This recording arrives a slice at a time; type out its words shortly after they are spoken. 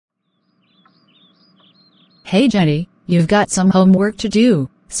Hey Jenny, you've got some homework to do,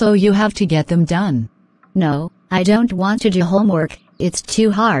 so you have to get them done. No, I don't want to do homework, it's too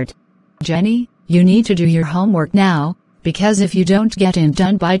hard. Jenny, you need to do your homework now, because if you don't get it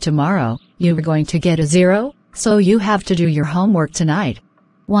done by tomorrow, you're going to get a 0, so you have to do your homework tonight.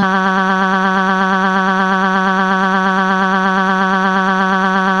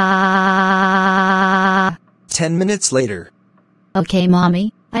 Wow. 10 minutes later. Okay,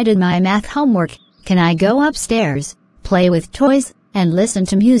 Mommy, I did my math homework. Can I go upstairs, play with toys, and listen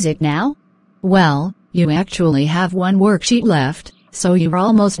to music now? Well, you actually have one worksheet left, so you're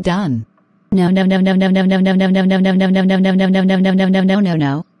almost done. No, not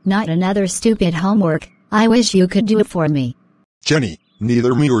another stupid homework. I wish you could do it for me. Jenny,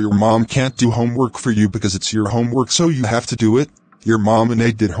 neither me or your mom can't do homework for you because it's your homework, so you have to do it. Your mom and I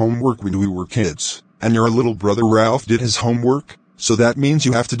did homework when we were kids, and your little brother Ralph did his homework, so that means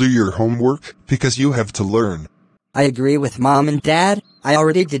you have to do your homework, because you have to learn. I agree with Mom and Dad, I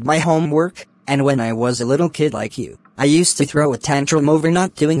already did my homework, and when I was a little kid like you, I used to throw a tantrum over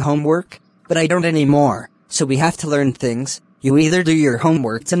not doing homework, but I don't anymore, so we have to learn things. You either do your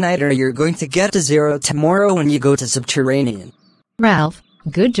homework tonight or you're going to get a 0 tomorrow when you go to subterranean. Ralph,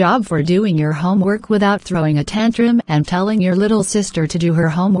 good job for doing your homework without throwing a tantrum and telling your little sister to do her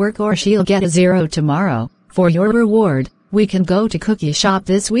homework or she'll get a 0 tomorrow. For your reward, we can go to cookie shop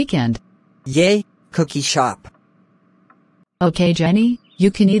this weekend. Yay, cookie shop. Okay Jenny,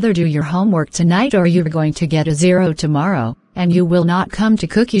 you can either do your homework tonight or you're going to get a 0 tomorrow, and you will not come to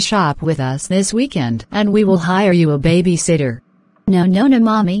cookie shop with us this weekend and we will hire you a babysitter. No,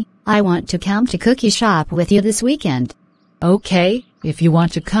 Mommy, I want to come to cookie shop with you this weekend. Okay, if you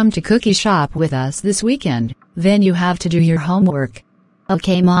want to come to cookie shop with us this weekend, then you have to do your homework.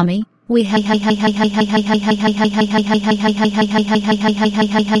 Okay, Mommy,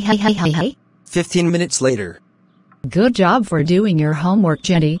 15 minutes later. Good job for doing your homework,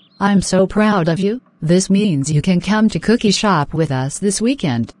 Jenny. I'm so proud of you. This means you can come to cookie shop with us this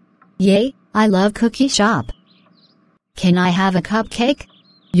weekend. Yay, I love cookie shop. Can I have a cupcake?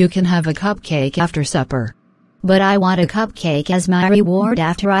 You can have a cupcake after supper. But I want a cupcake as my reward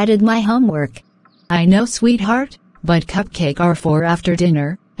after I did my homework. I know, sweetheart, but cupcake are for after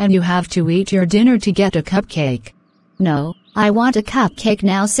dinner, and you have to eat your dinner to get a cupcake. No, I want a cupcake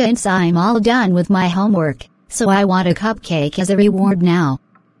now since I'm all done with my homework, so I want a cupcake as a reward now.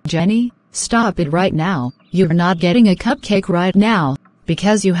 Jenny, stop it right now. You're not getting a cupcake right now,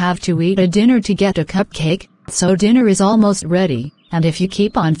 because you have to eat a dinner to get a cupcake, so dinner is almost ready, and if you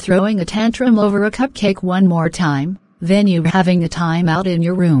keep on throwing a tantrum over a cupcake one more time, then you're having a timeout in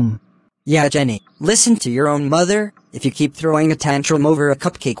your room. Yeah, Jenny, listen to your own mother. If you keep throwing a tantrum over a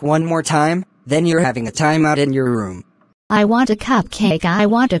cupcake one more time, then you're having a timeout in your room. I want a cupcake, I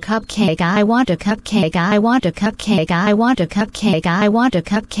want a cupcake, I want a cupcake, I want a cupcake, I want a cupcake, I want a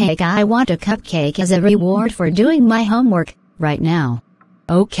cupcake, I want a cupcake as a reward for doing my homework, right now.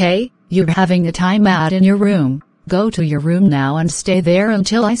 Okay, you're having a timeout in your room. Go to your room now and stay there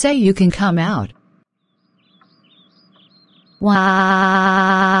until I say you can come out.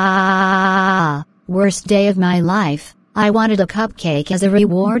 Wow! Worst day of my life. I wanted a cupcake as a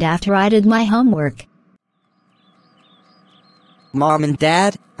reward after I did my homework. Mom and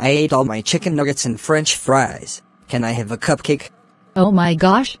Dad, I ate all my chicken nuggets and French fries. Can I have a cupcake? Oh my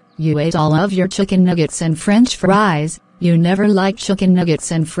gosh, you ate all of your chicken nuggets and French fries. You never liked chicken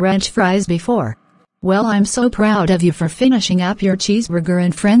nuggets and French fries before. Well, I'm so proud of you for finishing up your cheeseburger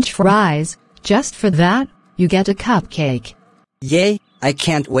and French fries. Just for that, you get a cupcake. Yay, I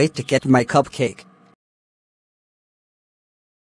can't wait to get my cupcake.